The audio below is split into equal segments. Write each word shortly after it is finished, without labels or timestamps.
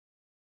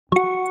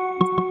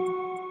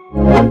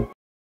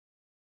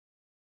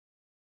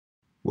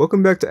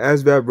Welcome back to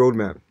ASVAB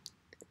Roadmap.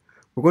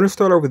 We're going to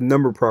start off with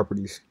number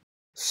properties.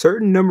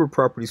 Certain number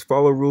properties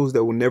follow rules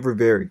that will never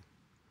vary.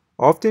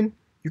 Often,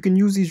 you can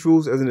use these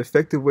rules as an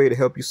effective way to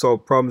help you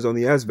solve problems on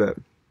the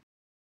ASVAB.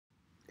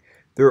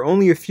 There are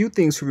only a few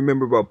things to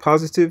remember about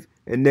positive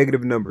and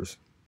negative numbers.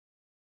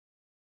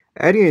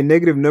 Adding a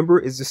negative number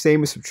is the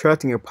same as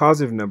subtracting a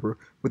positive number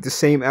with the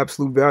same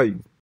absolute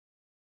value.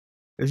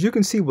 As you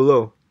can see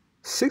below,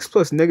 6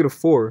 plus negative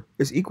 4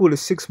 is equal to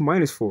 6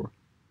 minus 4,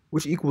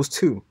 which equals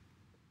 2.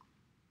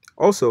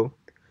 Also,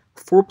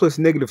 4 plus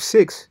negative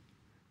 6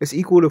 is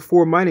equal to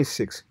 4 minus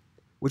 6,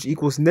 which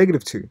equals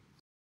negative 2.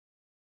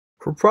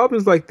 For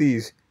problems like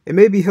these, it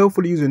may be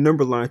helpful to use a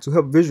number line to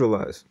help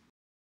visualize.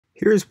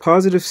 Here is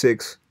positive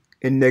 6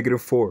 and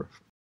negative 4.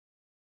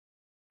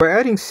 By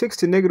adding 6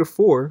 to negative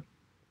 4,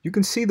 you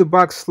can see the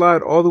box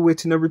slide all the way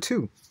to number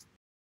 2.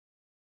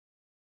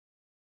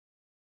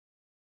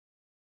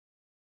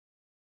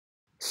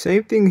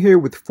 Same thing here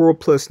with 4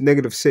 plus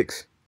negative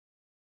 6.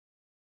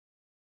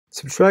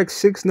 Subtract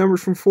 6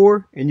 numbers from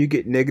 4 and you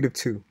get negative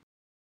 2.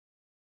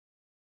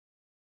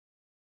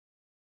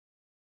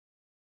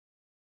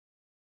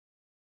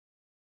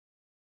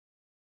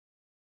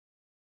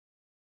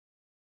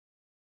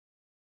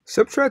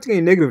 Subtracting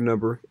a negative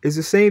number is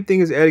the same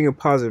thing as adding a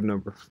positive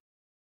number.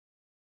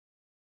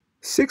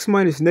 6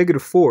 minus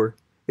negative 4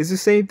 is the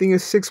same thing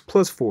as 6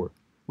 plus 4,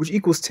 which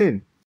equals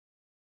 10.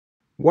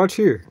 Watch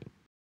here.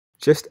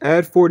 Just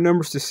add 4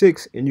 numbers to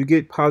 6 and you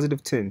get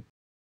positive 10.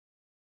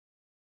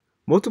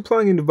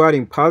 Multiplying and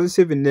dividing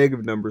positive and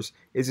negative numbers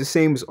is the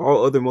same as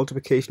all other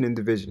multiplication and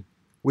division,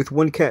 with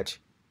one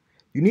catch.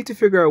 You need to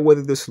figure out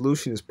whether the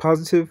solution is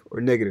positive or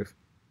negative.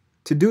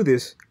 To do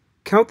this,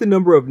 count the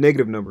number of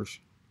negative numbers.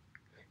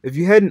 If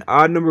you had an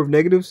odd number of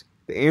negatives,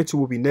 the answer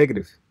will be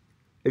negative.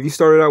 If you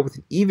started out with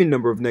an even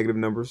number of negative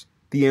numbers,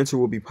 the answer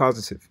will be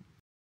positive.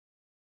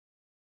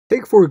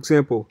 Take, for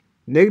example,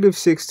 negative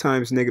 6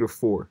 times negative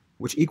 4,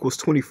 which equals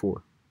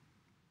 24.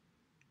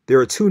 There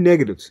are two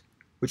negatives,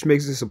 which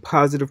makes this a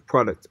positive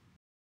product.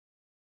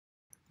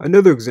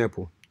 Another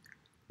example,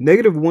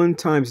 negative 1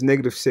 times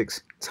negative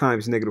 6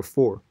 times negative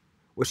 4,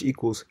 which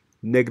equals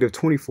negative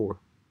 24.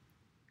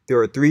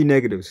 There are three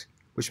negatives,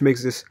 which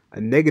makes this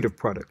a negative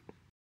product.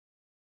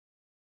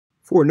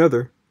 For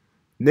another,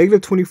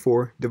 negative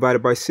 24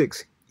 divided by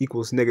 6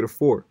 equals negative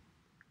 4.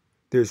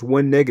 There's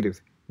one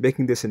negative,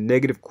 making this a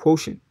negative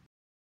quotient.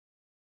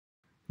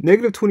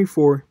 Negative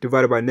 24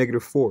 divided by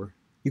negative 4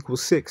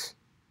 equals 6.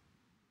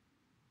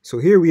 So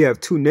here we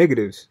have two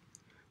negatives,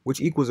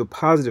 which equals a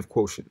positive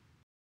quotient.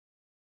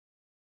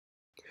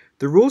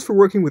 The rules for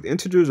working with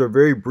integers are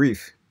very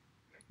brief.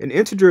 An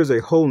integer is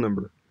a whole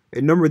number, a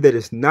number that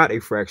is not a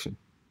fraction.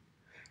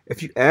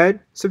 If you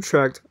add,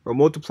 subtract, or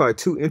multiply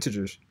two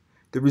integers,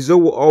 the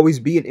result will always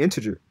be an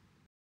integer.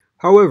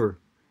 However,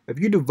 if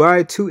you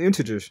divide two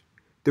integers,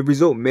 the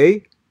result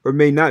may or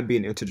may not be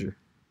an integer.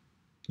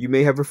 You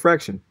may have a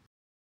fraction.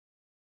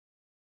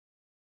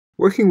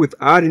 Working with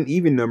odd and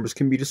even numbers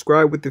can be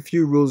described with a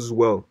few rules as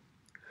well.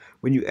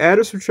 When you add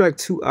or subtract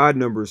two odd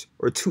numbers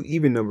or two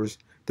even numbers,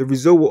 the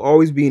result will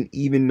always be an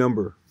even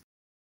number.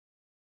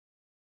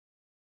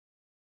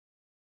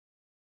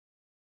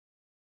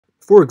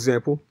 For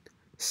example,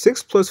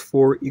 6 plus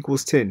 4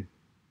 equals 10.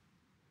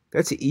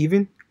 That's an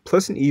even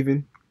plus an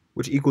even,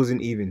 which equals an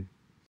even.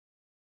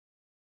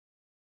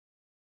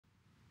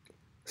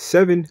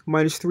 7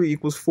 minus 3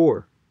 equals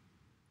 4.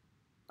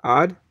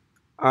 Odd,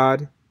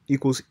 odd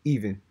equals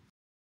even.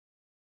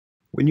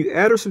 When you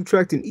add or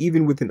subtract an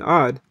even with an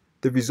odd,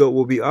 the result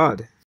will be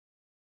odd.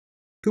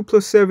 2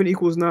 plus 7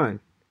 equals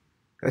 9.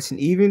 That's an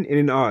even and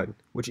an odd,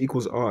 which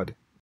equals odd.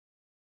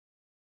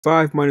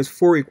 5 minus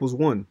 4 equals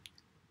 1.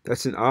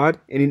 That's an odd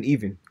and an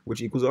even,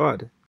 which equals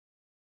odd.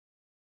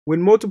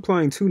 When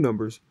multiplying two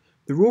numbers,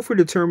 the rule for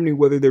determining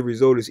whether their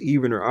result is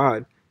even or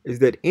odd is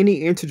that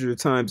any integer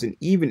times an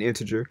even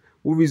integer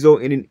will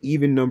result in an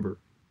even number.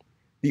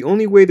 The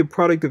only way the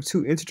product of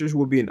two integers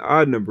will be an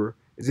odd number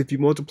is if you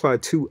multiply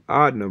two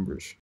odd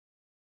numbers.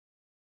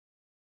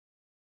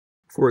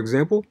 For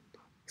example,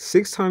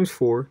 6 times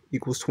 4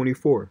 equals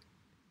 24.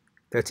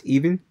 That's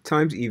even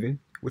times even,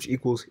 which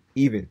equals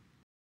even.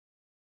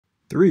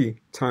 3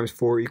 times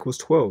 4 equals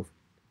 12.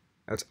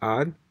 That's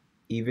odd,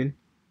 even,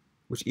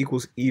 which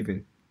equals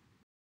even.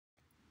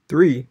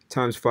 3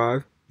 times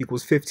 5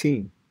 equals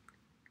 15.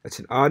 That's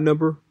an odd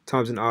number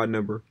times an odd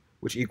number,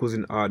 which equals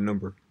an odd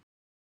number.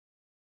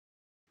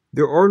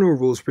 There are no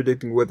rules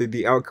predicting whether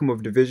the outcome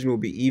of division will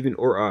be even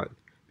or odd,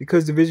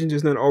 because division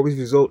does not always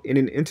result in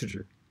an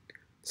integer.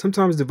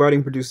 Sometimes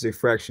dividing produces a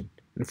fraction,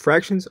 and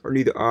fractions are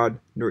neither odd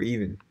nor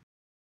even.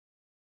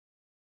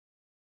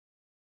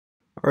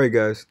 Alright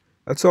guys,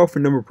 that's all for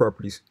number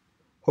properties.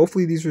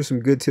 Hopefully these were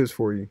some good tips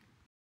for you.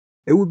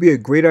 It would be a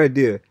great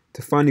idea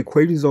to find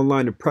equations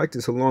online to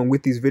practice along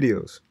with these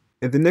videos.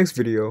 In the next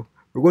video,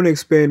 we're going to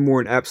expand more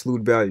on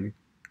absolute value.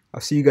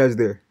 I'll see you guys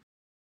there.